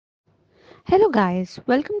Hello guys,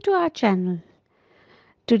 welcome to our channel.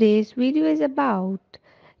 Today's video is about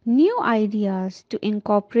new ideas to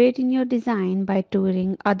incorporate in your design by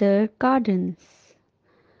touring other gardens.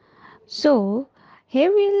 So,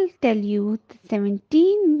 here we'll tell you the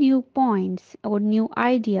 17 new points or new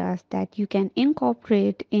ideas that you can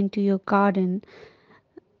incorporate into your garden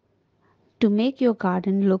to make your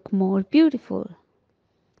garden look more beautiful.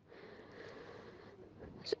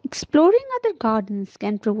 So exploring other gardens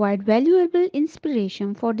can provide valuable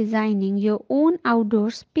inspiration for designing your own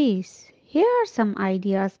outdoor space. Here are some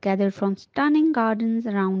ideas gathered from stunning gardens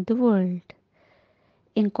around the world.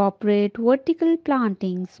 Incorporate vertical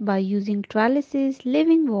plantings by using trellises,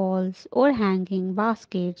 living walls, or hanging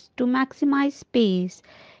baskets to maximize space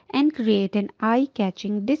and create an eye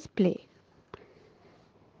catching display.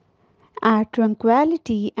 Add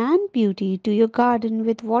tranquility and beauty to your garden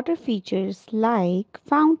with water features like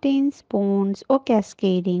fountains, ponds, or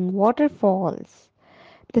cascading waterfalls.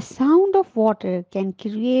 The sound of water can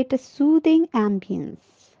create a soothing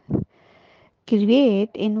ambience.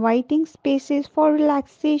 Create inviting spaces for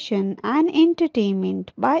relaxation and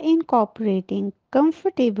entertainment by incorporating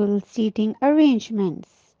comfortable seating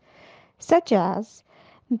arrangements such as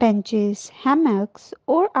benches, hammocks,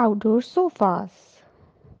 or outdoor sofas.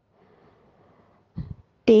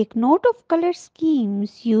 Take note of color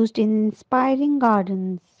schemes used in inspiring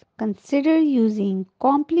gardens. Consider using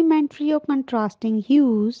complementary or contrasting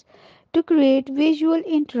hues to create visual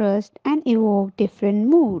interest and evoke different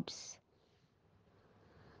moods.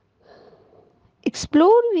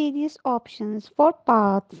 Explore various options for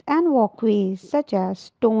paths and walkways such as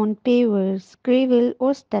stone pavers, gravel,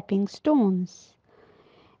 or stepping stones.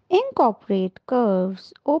 Incorporate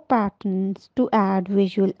curves or patterns to add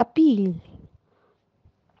visual appeal.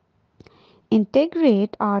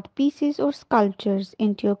 Integrate art pieces or sculptures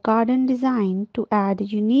into your garden design to add a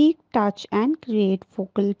unique touch and create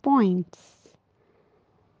focal points.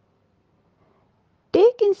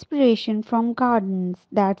 Take inspiration from gardens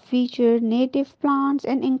that feature native plants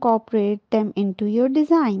and incorporate them into your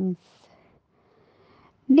designs.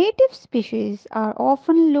 Native species are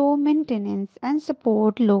often low maintenance and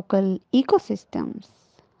support local ecosystems.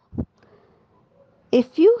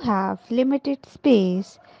 If you have limited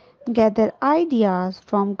space, gather ideas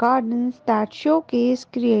from gardens that showcase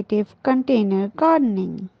creative container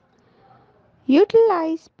gardening.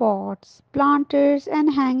 Utilize pots, planters,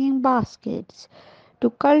 and hanging baskets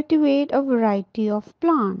to cultivate a variety of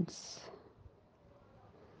plants.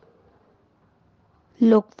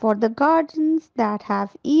 Look for the gardens that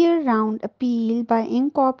have year round appeal by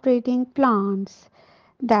incorporating plants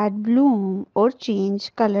that bloom or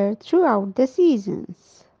change color throughout the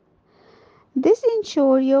seasons. This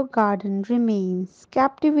ensures your garden remains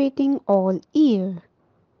captivating all year.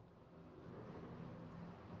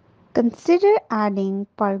 Consider adding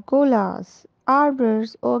pergolas,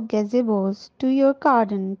 arbors, or gazebos to your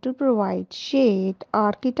garden to provide shade,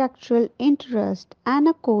 architectural interest, and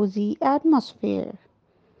a cozy atmosphere.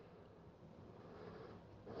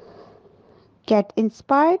 Get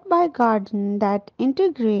inspired by gardens that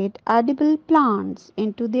integrate edible plants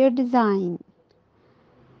into their design.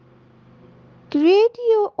 Create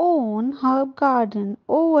your own herb garden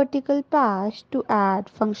or vertical patch to add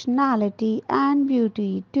functionality and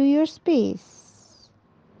beauty to your space.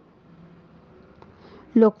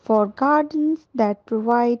 Look for gardens that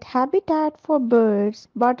provide habitat for birds,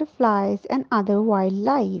 butterflies, and other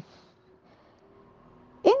wildlife.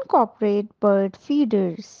 Incorporate bird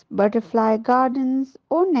feeders, butterfly gardens,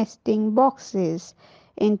 or nesting boxes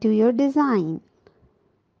into your design.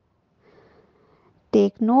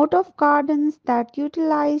 Take note of gardens that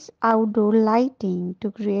utilize outdoor lighting to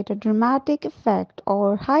create a dramatic effect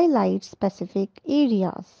or highlight specific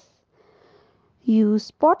areas. Use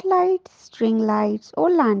spotlights, string lights, or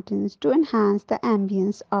lanterns to enhance the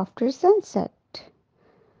ambience after sunset.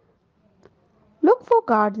 Look for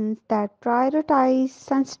gardens that prioritize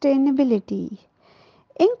sustainability.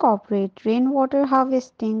 Incorporate rainwater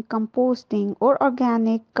harvesting, composting, or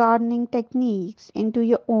organic gardening techniques into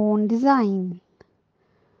your own design.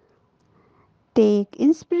 Take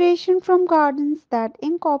inspiration from gardens that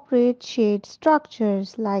incorporate shade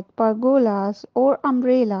structures like pergolas or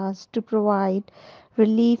umbrellas to provide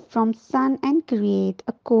relief from sun and create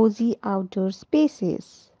a cozy outdoor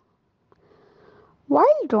spaces.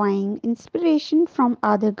 While drawing inspiration from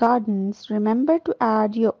other gardens, remember to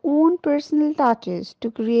add your own personal touches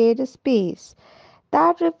to create a space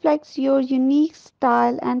that reflects your unique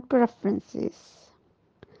style and preferences.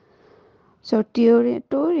 So,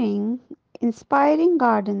 touring inspiring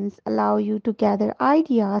gardens allow you to gather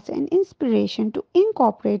ideas and inspiration to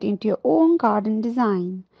incorporate into your own garden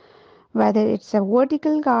design Whether it's a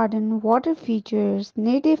vertical garden, water features,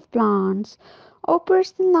 native plants, or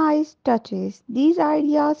personalized touches, these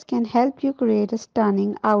ideas can help you create a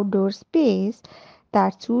stunning outdoor space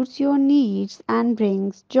that suits your needs and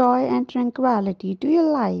brings joy and tranquility to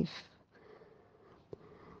your life.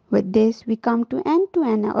 With this, we come to end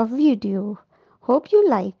of video. Hope you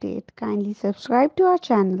liked it. Kindly subscribe to our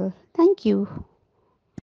channel. Thank you.